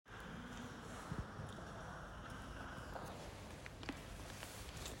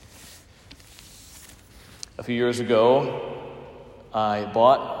A few years ago, I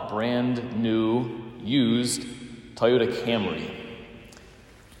bought a brand new, used Toyota Camry.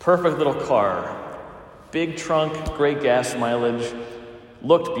 Perfect little car. Big trunk, great gas mileage,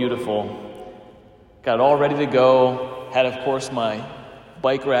 looked beautiful. Got it all ready to go. Had, of course, my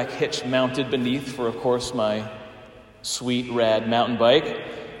bike rack hitch mounted beneath for, of course, my sweet, rad mountain bike.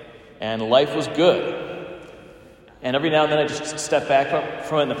 And life was good. And every now and then I just step back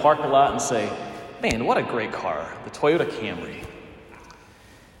from it in the parking lot and say, man, what a great car, the Toyota Camry.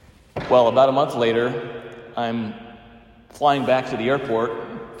 Well, about a month later, I'm flying back to the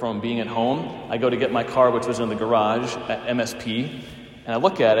airport from being at home. I go to get my car, which was in the garage at MSP, and I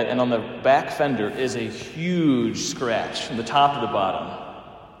look at it, and on the back fender is a huge scratch from the top to the bottom.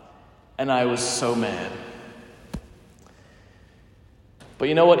 And I was so mad. But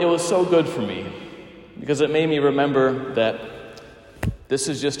you know what? It was so good for me, because it made me remember that this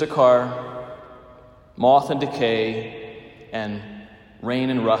is just a car. Moth and decay and rain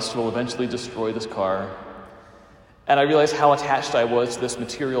and rust will eventually destroy this car. And I realized how attached I was to this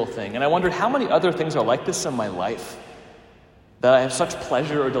material thing. And I wondered how many other things are like this in my life, that I have such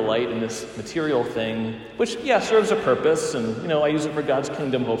pleasure or delight in this material thing, which, serves a purpose, and, I use it for God's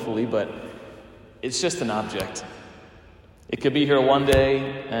kingdom, hopefully, but it's just an object. It could be here one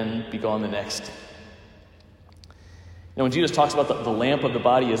day and be gone the next. When Jesus talks about the lamp of the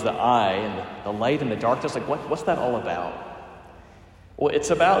body is the eye, and the light and the darkness, what's that all about? Well, it's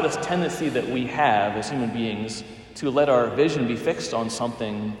about this tendency that we have as human beings to let our vision be fixed on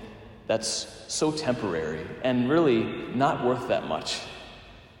something that's so temporary and really not worth that much.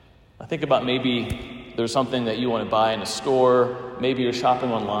 I think about maybe there's something that you want to buy in a store, maybe you're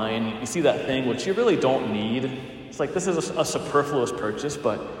shopping online, you see that thing which you really don't need. It's like this is a superfluous purchase,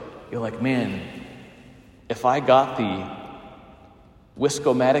 but you're like, man, if I got the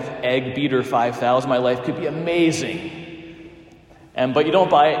Wiscomatic Egg Beater 5000, my life could be amazing. But you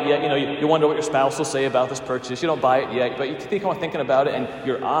don't buy it yet. You wonder what your spouse will say about this purchase. You don't buy it yet, but you keep on thinking about it, and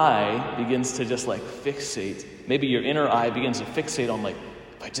your eye begins to just fixate. Maybe your inner eye begins to fixate on if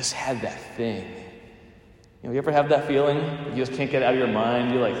I just had that thing. You ever have that feeling? You just can't get it out of your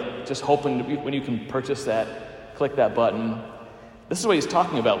mind. You're just hoping when you can purchase that, click that button. This is what he's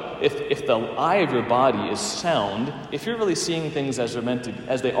talking about. If the eye of your body is sound, if you're really seeing things as they're meant to,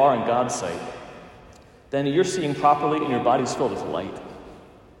 as they are in God's sight, then you're seeing properly and your body's filled with light.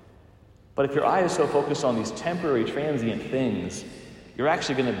 But if your eye is so focused on these temporary, transient things, you're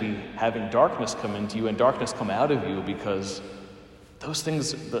actually going to be having darkness come into you and darkness come out of you, because those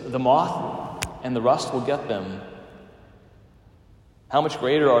things, the moth and the rust will get them. How much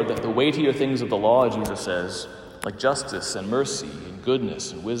greater are the weightier things of the law, Jesus says, like justice and mercy and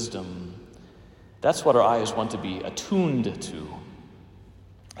goodness and wisdom. That's what our eyes want to be attuned to.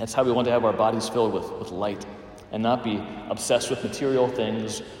 That's how we want to have our bodies filled with light and not be obsessed with material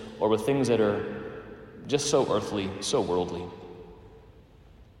things or with things that are just so earthly, so worldly.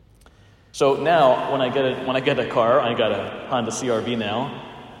 So now, when I get a car, I got a Honda CR-V now,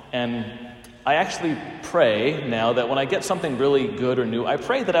 and I actually pray now that when I get something really good or new, I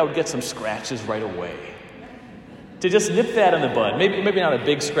pray that I would get some scratches right away. To just nip that in the bud. Maybe not a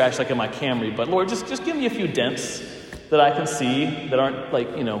big scratch like in my Camry, but Lord, just give me a few dents that I can see that aren't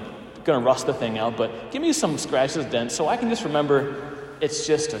going to rust the thing out, but give me some scratches, dents, so I can just remember it's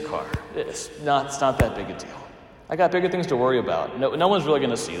just a car. It's not that big a deal. I got bigger things to worry about. No one's really going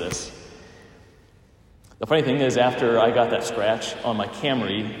to see this. The funny thing is, after I got that scratch on my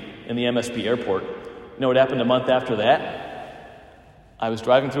Camry in the MSP airport, you know what happened a month after that? I was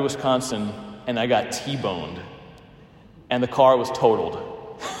driving through Wisconsin, and I got T-boned. And the car was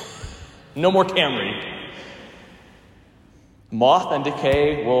totaled. No more Camry. Moth and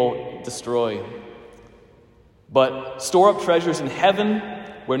decay will destroy. But store up treasures in heaven,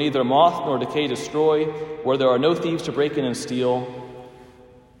 where neither moth nor decay destroy, where there are no thieves to break in and steal.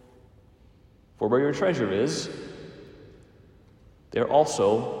 For where your treasure is, there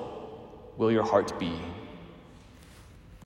also will your heart be.